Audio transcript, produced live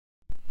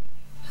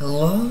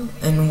Hello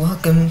and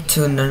welcome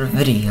to another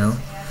video,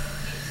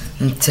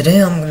 and today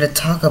I'm going to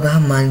talk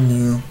about my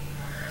new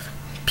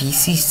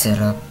PC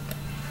setup.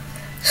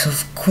 So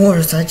of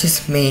course I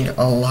just made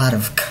a lot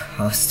of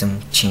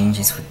custom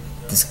changes with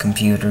this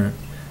computer,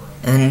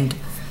 and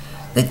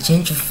the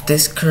change of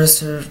this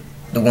cursor,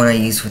 the one I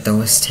used with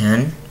OS 10,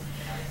 and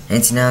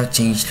it's now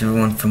changed to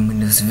one from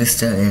Windows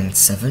Vista and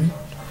 7,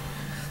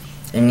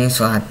 and you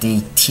also have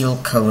the teal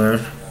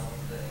color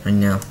right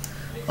now.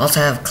 Also,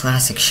 I have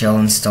Classic Shell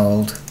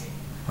installed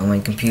on my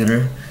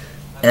computer,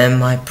 and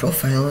my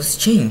profile has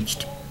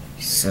changed.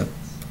 So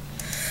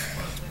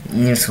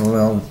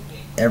well,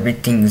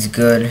 everything is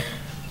good.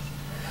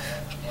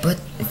 But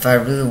if I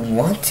really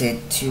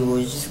wanted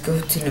to, just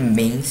go to the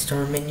main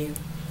start menu.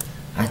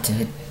 I have to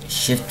hit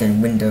Shift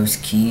and Windows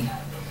key,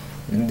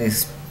 and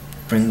this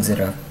brings it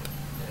up.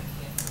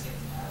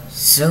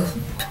 So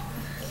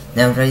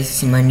now ready to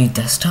see my new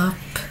desktop?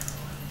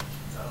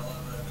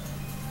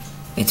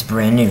 It's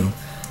brand new.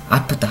 I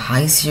put the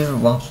High Sierra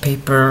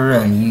wallpaper,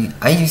 and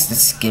I used the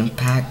skin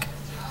pack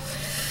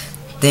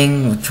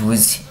thing, which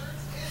was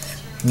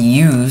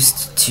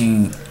used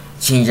to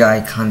change the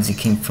icons that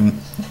came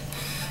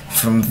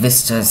from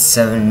Vista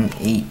 7,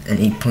 8, and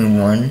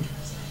 8.1.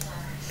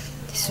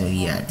 So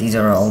yeah, these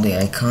are all the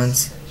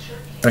icons,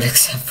 but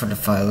except for the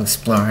File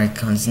Explorer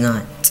icons,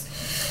 not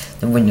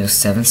the Windows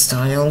 7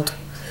 styled.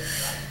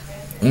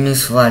 You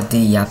notice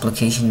the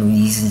application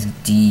uses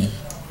the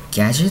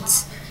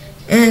gadgets.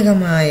 And I got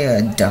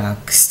my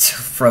dog still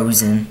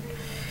frozen.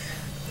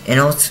 And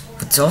also,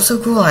 what's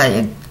also cool,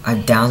 I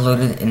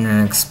downloaded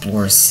Internet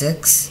Explorer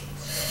 6.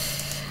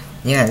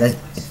 Yeah,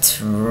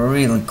 it's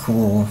really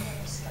cool.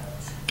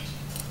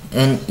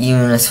 And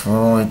even as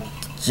well, it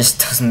just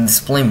doesn't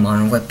display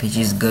modern web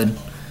pages good.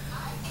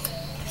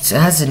 So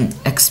it has an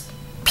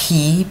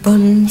XP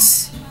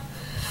buttons.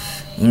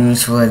 And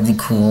it's really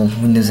cool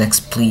Windows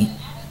XP.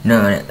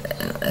 No,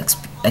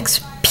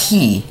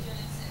 XP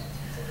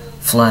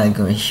flag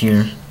right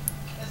here.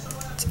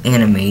 It's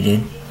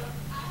animated.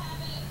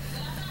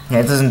 Yeah,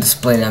 it doesn't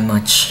display that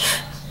much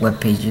web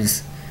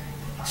pages.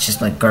 It's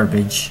just like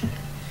garbage.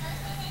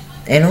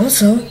 And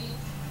also,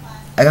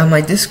 I got my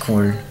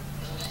Discord.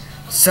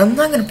 So I'm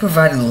not gonna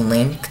provide a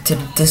link to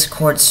the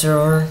Discord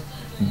server,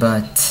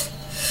 but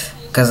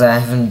because I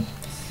haven't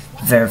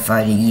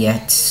verified it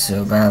yet,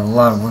 so I got a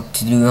lot of work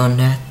to do on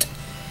that.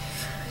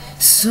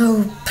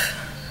 So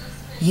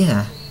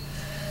yeah,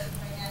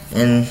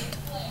 and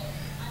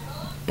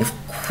of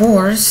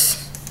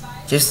course,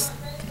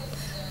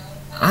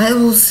 I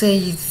will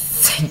say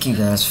thank you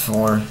guys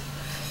for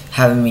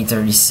having me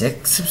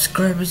 36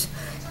 subscribers,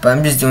 but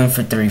I'm just doing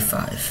for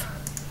 35.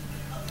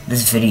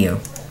 This video,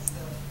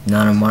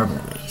 not a marble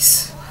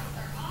race.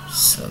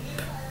 Sup.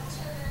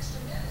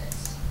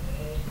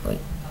 Wait.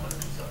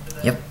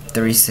 Yep,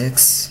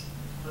 36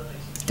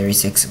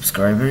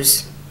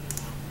 subscribers.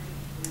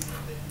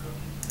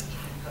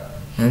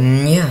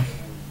 And yeah,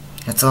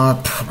 that's all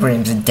our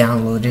programs are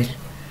downloaded.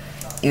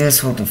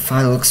 Yes, well, the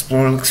File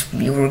Explorer looks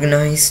really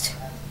organized,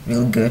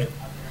 really good.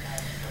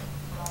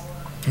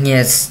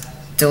 Yeah,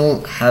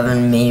 still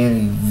haven't made a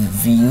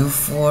review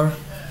for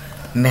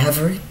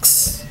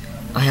Mavericks.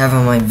 I have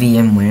on my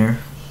VMware.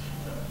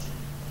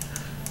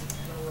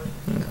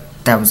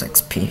 That was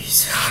XP.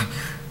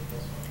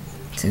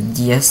 So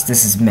yes,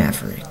 this is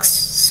Mavericks.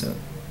 So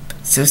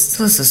it's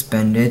still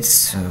suspended.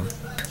 So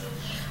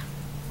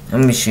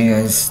I'm gonna show you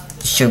guys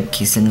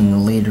showcasing in a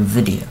later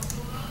video.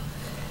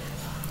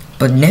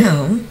 But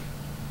now,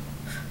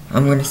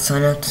 I'm going to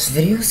sign out this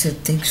video, so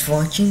thanks for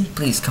watching.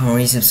 Please comment,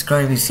 rate,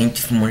 subscribe, and stay tuned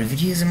for more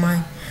videos of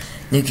mine.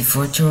 Looking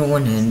forward to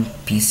one, and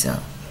peace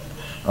out.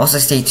 Also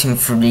stay tuned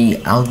for the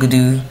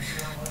Algodo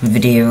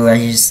video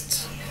I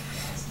just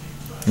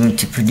need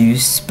to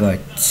produce, but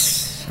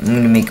I'm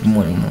going to make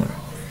more and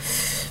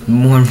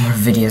more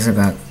videos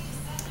about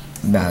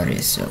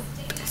it, so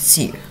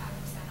see you.